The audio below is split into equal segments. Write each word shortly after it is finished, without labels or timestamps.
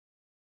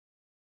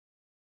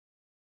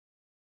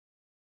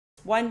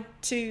1,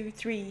 2,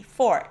 3,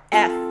 4.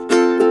 F,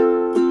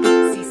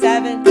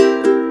 C7,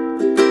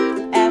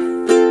 F,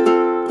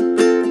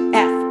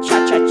 F,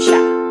 cha-cha-cha.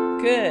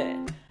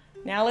 Good.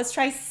 Now let's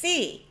try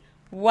C.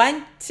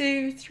 1,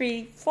 2,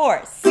 3,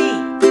 4. C,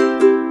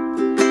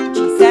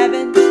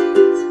 G7,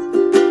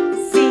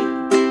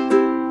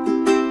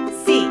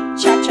 C,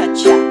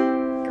 cha-cha-cha.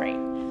 Great.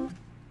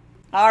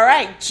 All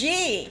right,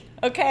 G.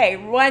 Okay,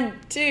 1,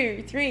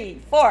 2, 3,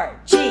 4.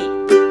 G,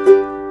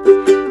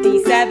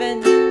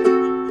 D7,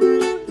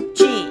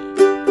 G,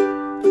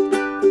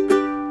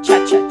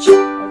 cha-cha-cha.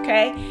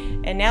 Okay,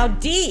 and now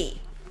D.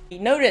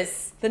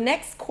 Notice the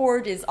next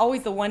chord is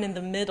always the one in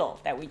the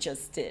middle that we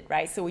just did,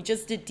 right? So we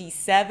just did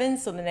D7,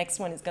 so the next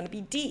one is going to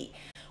be D.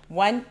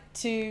 1,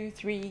 2,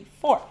 3,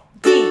 4.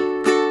 D,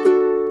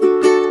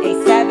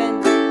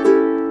 A7,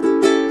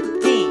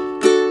 D,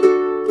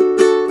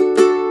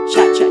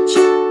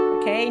 cha-cha-cha.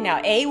 Okay,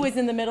 now A was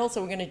in the middle, so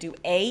we're going to do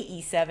A,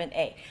 E7,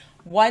 A.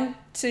 1,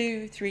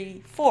 2,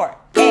 3, 4.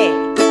 A,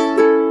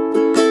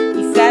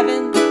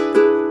 E7,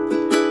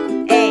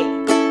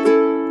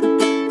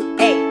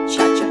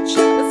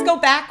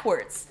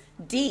 backwards.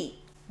 D.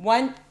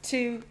 1,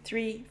 2,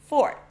 3,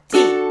 4. D.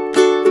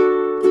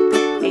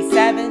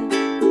 A7.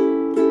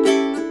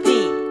 D.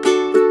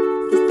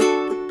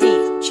 D.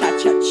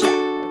 Cha-cha-cha.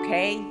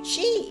 Okay.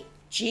 G.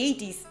 G.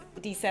 D.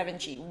 D7.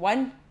 G.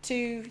 1,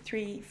 2,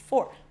 3,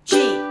 4. G.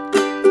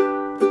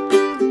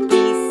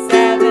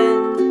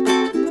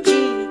 D7. G.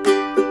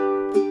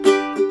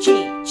 G.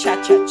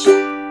 Cha-cha-cha.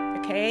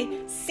 Okay.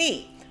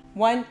 C.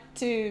 1,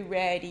 2,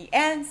 ready,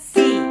 and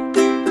C.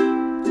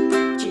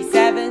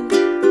 G7,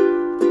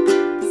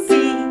 C,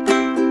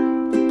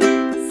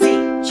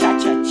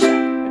 cha-cha-cha,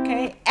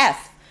 okay?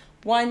 F,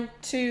 1,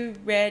 2,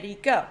 ready,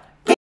 go.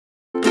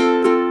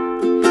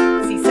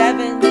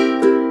 C7,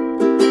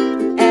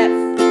 F,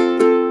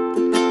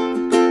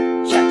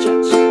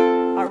 cha-cha-cha.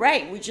 All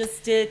right, we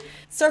just did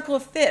circle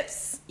of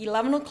fifths.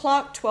 11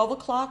 o'clock, 12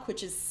 o'clock,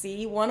 which is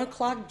C, 1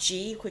 o'clock,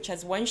 G, which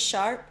has 1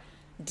 sharp,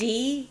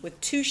 D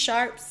with 2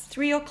 sharps,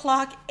 3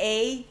 o'clock,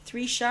 A,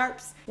 3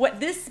 sharps.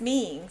 What this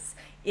means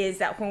is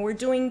that when we're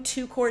doing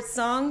 2-chord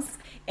songs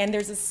and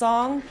there's a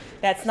song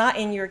that's not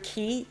in your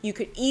key, you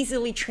could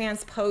easily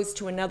transpose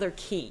to another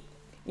key,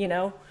 you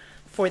know,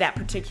 for that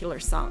particular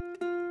song.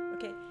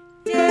 Okay.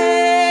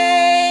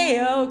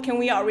 Day-o, can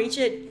we all reach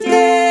it?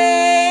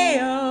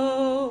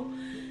 Day-o.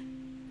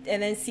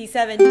 And then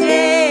C7,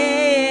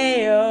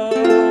 day-o.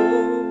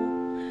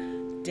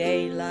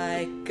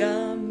 Daylight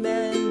come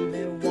and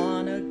me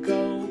wanna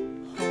go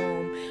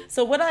home.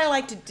 So what I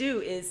like to do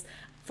is,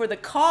 for the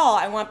call,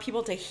 I want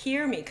people to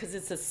hear me because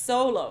it's a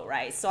solo,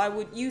 right? So I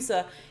would use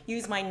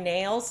my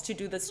nails to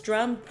do the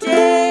strum.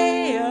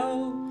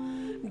 Day-o,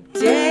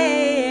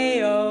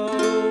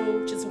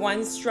 day-o. Just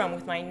one strum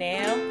with my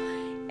nail.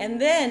 And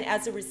then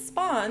as a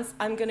response,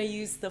 I'm going to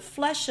use the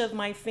flesh of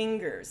my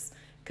fingers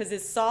because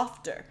it's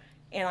softer.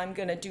 And I'm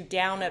going to do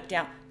down, up,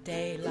 down.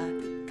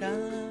 Daylight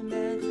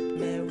coming,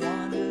 me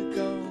wanna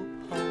go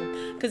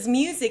home. Because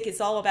music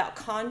is all about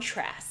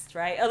contrast,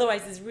 right?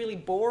 Otherwise, it's really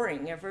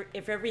boring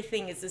if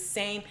everything is the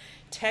same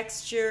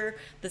texture,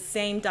 the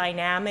same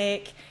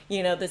dynamic,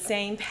 you know, the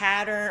same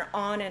pattern,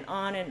 on and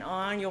on and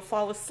on. You'll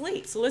fall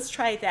asleep. So let's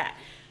try that.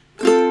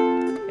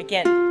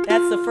 Again,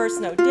 that's the first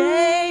note.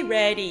 Day,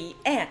 ready,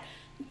 and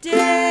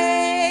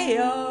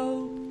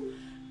day-o,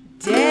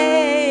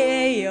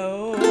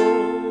 day-o.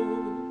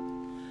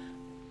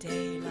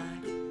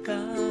 Daylight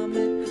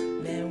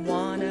coming, me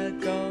wanna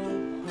go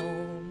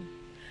home.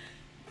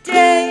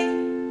 Day,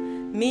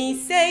 me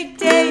say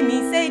day,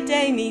 me say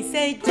day, me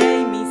say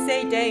day, me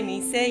say day,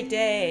 me say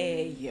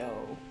day,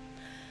 yo.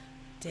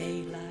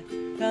 Daylight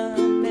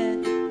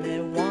coming, me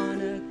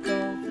wanna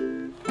go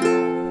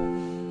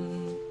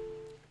home.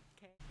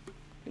 Okay.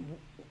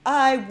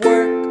 I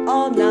work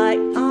all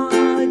night on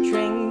a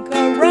drink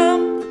of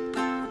rum.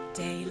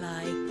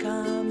 Daylight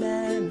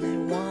coming, me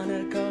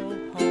wanna go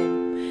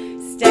home.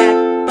 Stack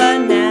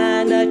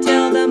banana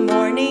till the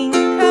morning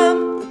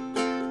come.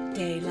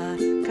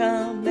 Daylight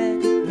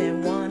coming, me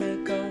wanna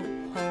go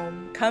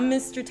home. Come,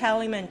 Mr.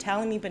 Tallyman,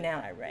 tally me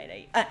banana.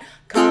 Right?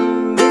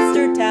 Come,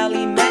 Mr.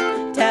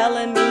 Tallyman,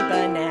 telling me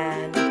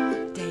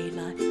banana.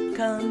 Daylight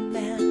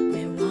coming,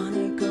 me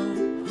wanna go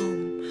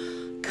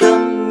home.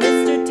 Come,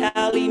 Mr.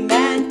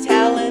 Tallyman,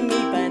 telling me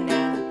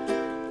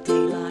banana.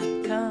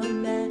 Daylight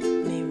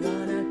coming, me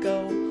wanna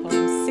go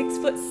home. 6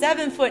 foot,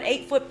 7 foot,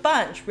 8 foot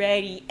bunch.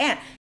 Ready, and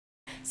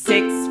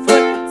 6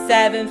 foot,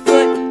 7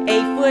 foot,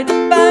 8 foot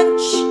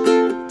bunch.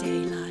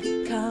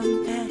 Daylight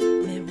come and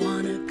me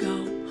wanna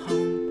go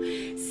home.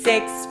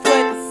 6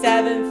 foot,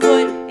 7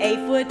 foot, 8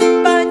 foot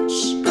bunch.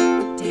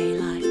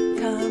 Daylight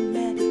come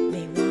and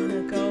me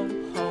wanna go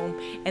home.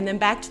 And then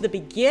back to the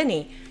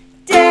beginning.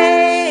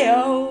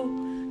 Day-o,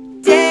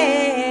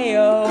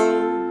 day-o.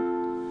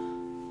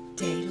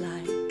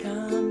 Daylight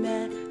come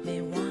and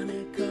me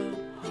wanna go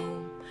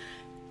home.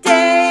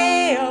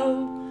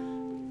 Day-o,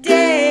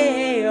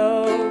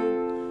 day-o.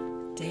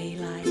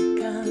 Daylight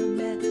come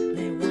and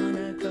me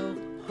wanna go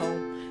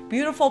home.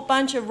 Beautiful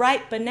bunch of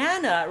ripe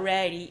banana.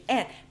 Ready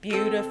and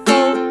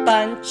beautiful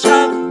bunch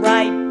of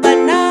ripe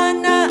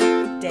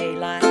banana.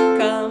 Daylight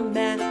come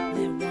and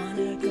they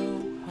wanna go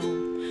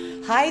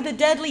home. Hi, the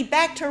deadly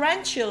black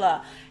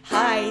tarantula.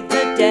 Hi,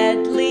 the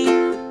deadly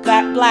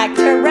black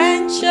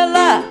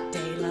tarantula.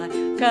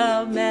 Daylight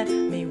come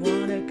and me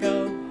wanna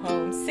go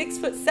home. 6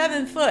 foot,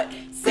 7 foot,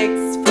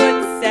 6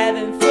 foot,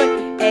 7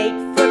 foot,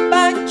 8 foot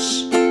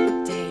bunch.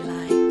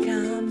 Daylight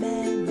come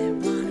and they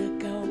wanna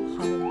go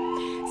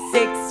home.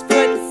 6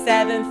 foot,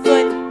 7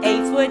 foot,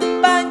 8 foot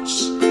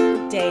bunch.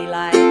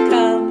 Daylight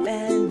come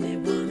and they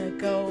wanna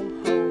go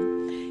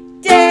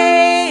home.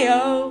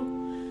 Day-o,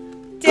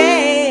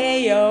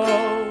 day-o.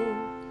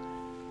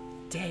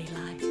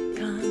 Daylight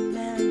come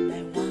and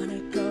they wanna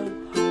go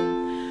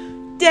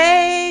home.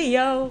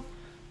 Day-o,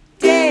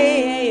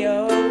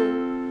 day-o.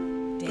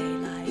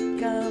 Daylight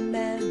come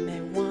and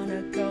they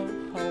wanna go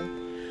home.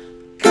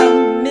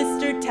 Come,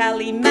 Mr.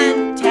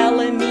 Tallyman,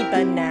 telling me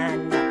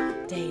banana.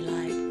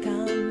 Daylight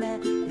come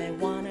and they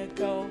wanna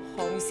go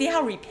home. You see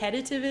how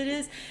repetitive it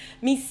is?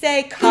 Me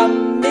say,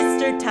 come,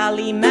 Mr.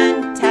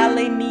 Tallyman,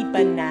 telling me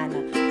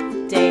banana.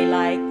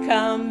 Daylight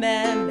come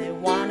and they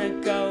wanna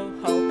go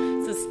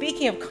home. So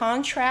speaking of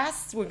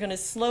contrasts, we're gonna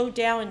slow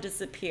down and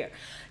disappear.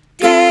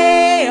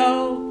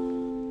 Day-o,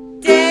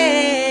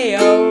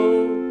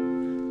 day-o.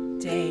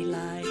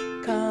 Daylight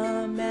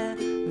come and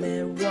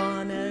me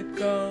wanna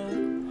go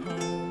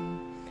home.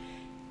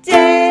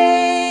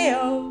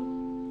 Day-o,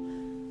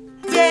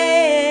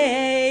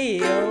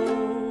 day-o.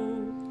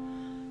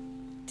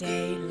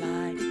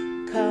 Daylight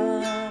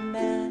come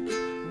and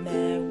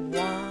me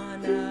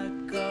wanna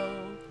go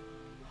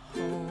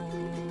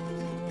home.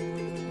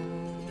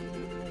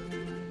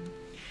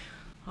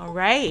 All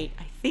right,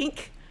 I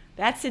think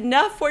that's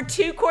enough for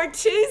Two Chord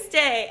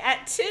Tuesday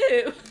at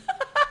 2.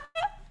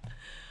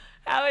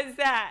 How is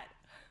that?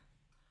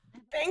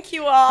 Thank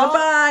you all.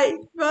 Bye-bye.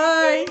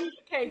 Bye.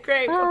 Okay,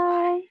 great.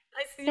 Bye.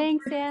 Nice to meet you.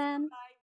 Thanks, Anne.